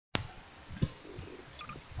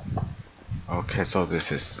Okay, so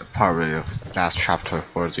this is probably the last chapter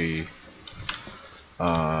for the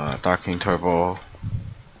Dark Interval.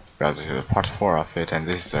 Yeah, this is part 4 of it, and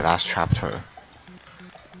this is the last chapter.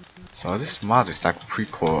 So this mod is like a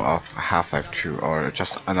prequel of Half-Life 2, or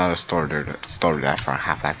just another storyline from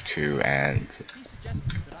Half-Life 2, and He suggested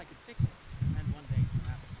that I could fix it, and one day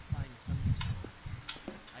perhaps find some use for it.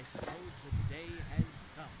 I suppose the day has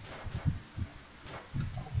come.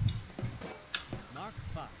 Mark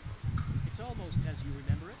 5. It's almost as you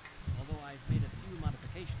remember it, although I've made a few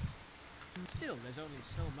modifications. Still, there's only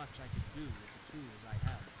so much I could do with the tools I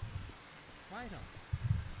have. Try it on.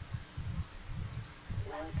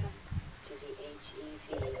 Welcome to the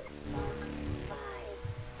HEV Mark 5.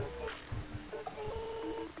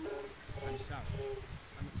 I'm sorry.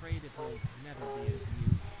 I'm afraid it will never be as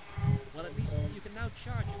new. Well, at least you can now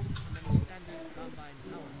charge it from any standard combine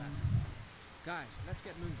power battery. Guys, let's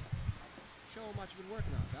get moving. Show how much you've been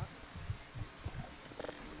working on, Doc.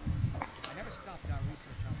 I never stopped our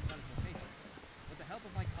research on teleportation. With the help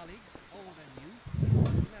of my colleagues, old and new,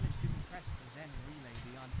 we managed to compress the Zen relay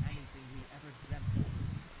beyond anything we ever dreamt of.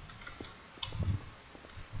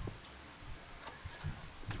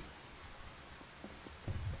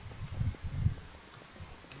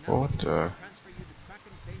 And now we can use it to transfer you to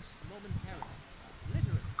Kraken base momentarily.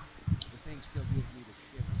 Literally. The thing still gives me the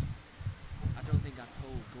shivers. I don't think I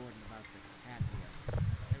told Gordon about the cat yet.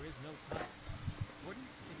 There is no time. Gordon,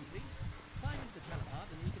 if you please, climb into the telepod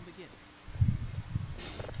and we can begin.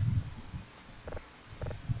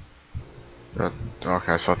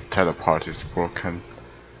 okay, so the teleport is broken.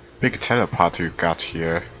 Big teleport you got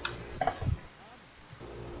here.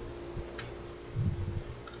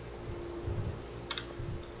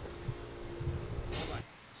 Alright,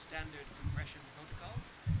 standard compression protocol.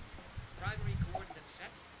 Primary coordinate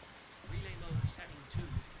set. Relay mode setting 2.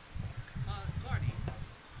 Barney?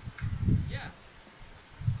 Yeah.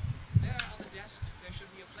 There on the desk, there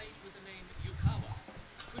should be a plate with the name Yukawa.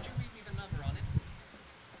 Could you read me the number on it?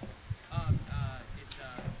 It's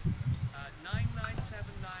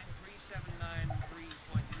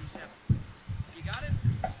 9979379.37. You got it?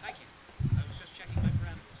 Thank you. I was just checking my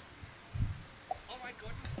parameters. Alright,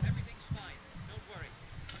 Gordon, everything's fine. Don't worry.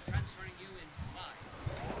 Transferring you in 5,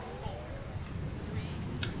 4, 3,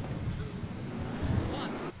 2,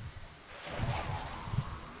 1.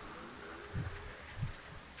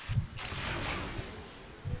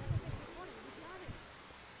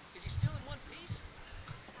 Is he still in one piece?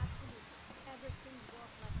 Absolutely. Everything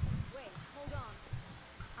worked like... Wait, hold on.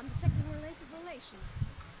 I'm detecting a related relation.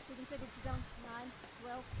 Frequency is down 9,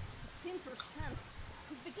 12, 15%.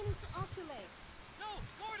 He's beginning to oscillate. No,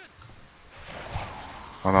 Gordon!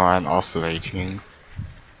 Oh no, I'm oscillating.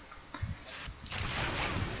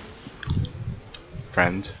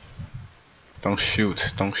 Friend. Don't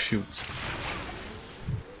shoot, don't shoot.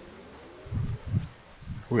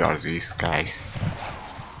 Who are these guys?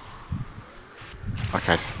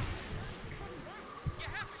 Okay, You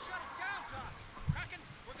have to shut it down, Doc! Kraken,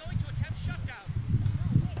 we're going to attempt shutdown! No,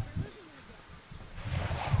 wait, we're losing him again.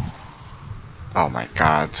 oh my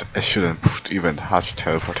god, I shouldn't even touch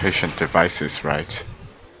teleportation devices, right?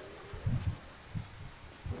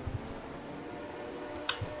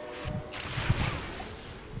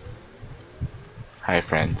 Hi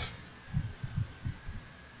friends.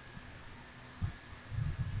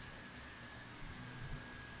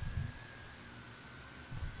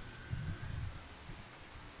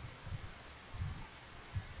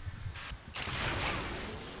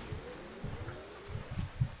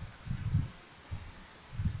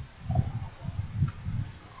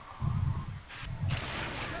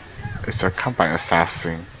 It's a combine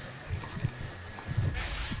assassin.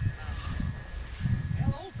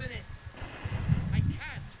 I'll open it! I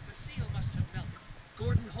can't. The seal must have melted.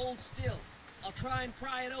 Gordon, hold still. I'll try and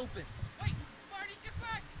pry it open. Wait! Marty, get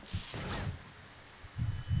back!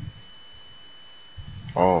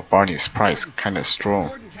 Oh, Barney's price kinda strong.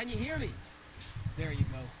 Gordon, can you hear me? There you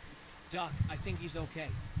go. Doc, I think he's okay.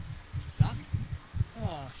 Doc?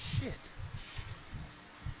 Oh, shit.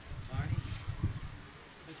 Barney?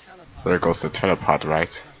 The telepod. There goes the telepod,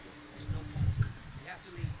 right? There's no point. We have to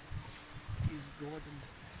leave. Is Gordon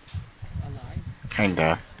alive?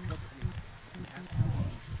 Kinda. Look at me. We have to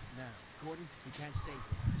leave now. Gordon, we can't stay here.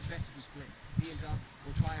 It's best if we split. Me and Doc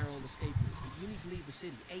will try our own escape route, but you need to leave the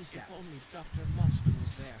city ASAP. If only Dr. Mossman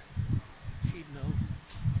was there. She'd know.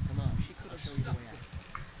 Come on, she could have shown you the way out.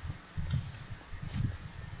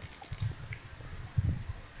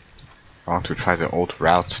 I want to try the old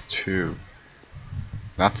route too.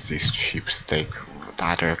 Not this cheap steak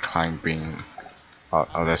ladder climbing.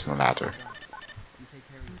 Oh, there's no ladder. You take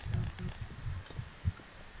care of yourself.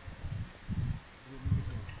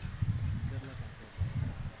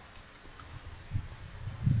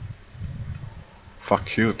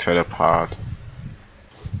 Fuck you, telepod.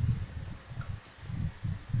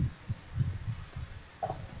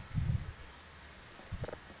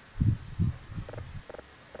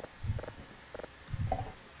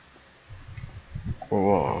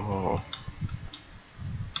 Whoa.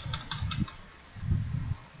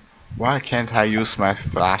 Why can't I use my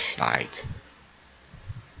flashlight?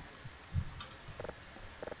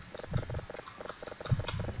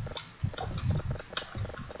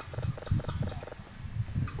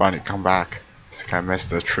 Bonnie, come back. I think I missed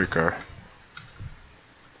the trigger.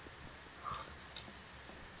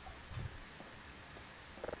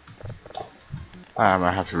 I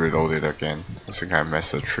might have to reload it again. I think I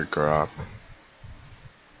messed the trigger up.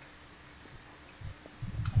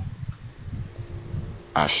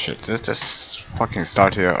 Ah shit, it just fucking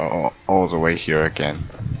start here all the way here again.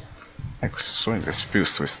 I could swing this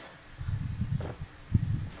fuse with...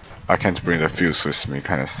 I can't bring the fuse with me,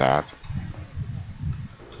 kinda sad.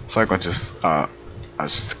 So I'm gonna just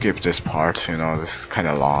skip this part, you know, this is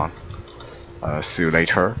kinda long. See you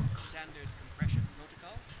later. Standard compression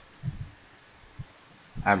protocol.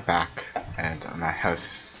 I'm back, and my health is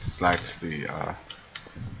slightly I'll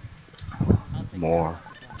take more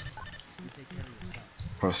care of the plan. You take care of yourself.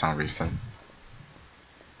 for some reason.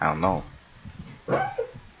 I don't know.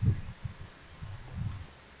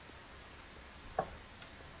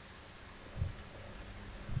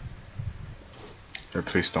 Okay,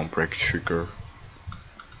 please don't break trigger.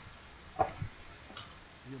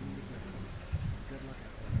 You'll need a break. Good luck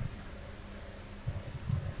out there,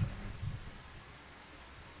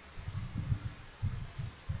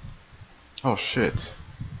 buddy. Oh shit.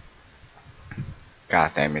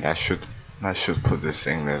 God damn it, I should put this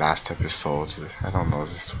in the last episode. I don't know,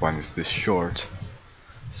 this one is this short.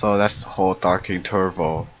 So that's the whole dark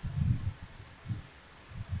interval.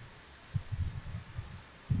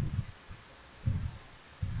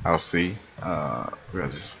 I'll see.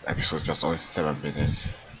 Because this episode is just only 7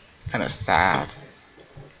 minutes. Kinda sad.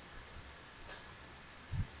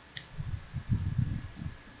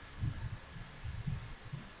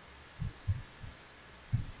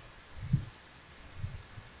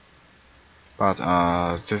 But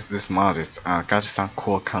this mod is got some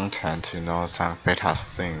cool content, you know, some beta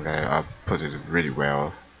thing that put it really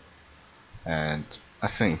well. And I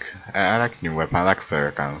think I like new weapon, I like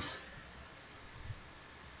flare guns.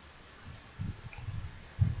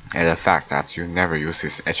 And the fact that you never use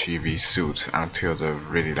this HEV suit until the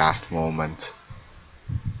really last moment.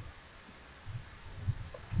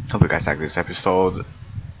 Hope you guys like this episode.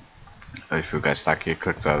 If you guys like it,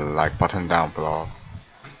 click the like button down below.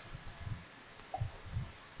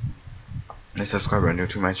 And subscribe if you're new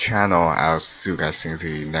to my channel. I'll see you guys in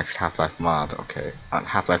the next Half-Life mod, okay?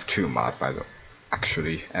 Half-Life 2 mod, by the way,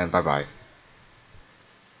 actually. And bye bye.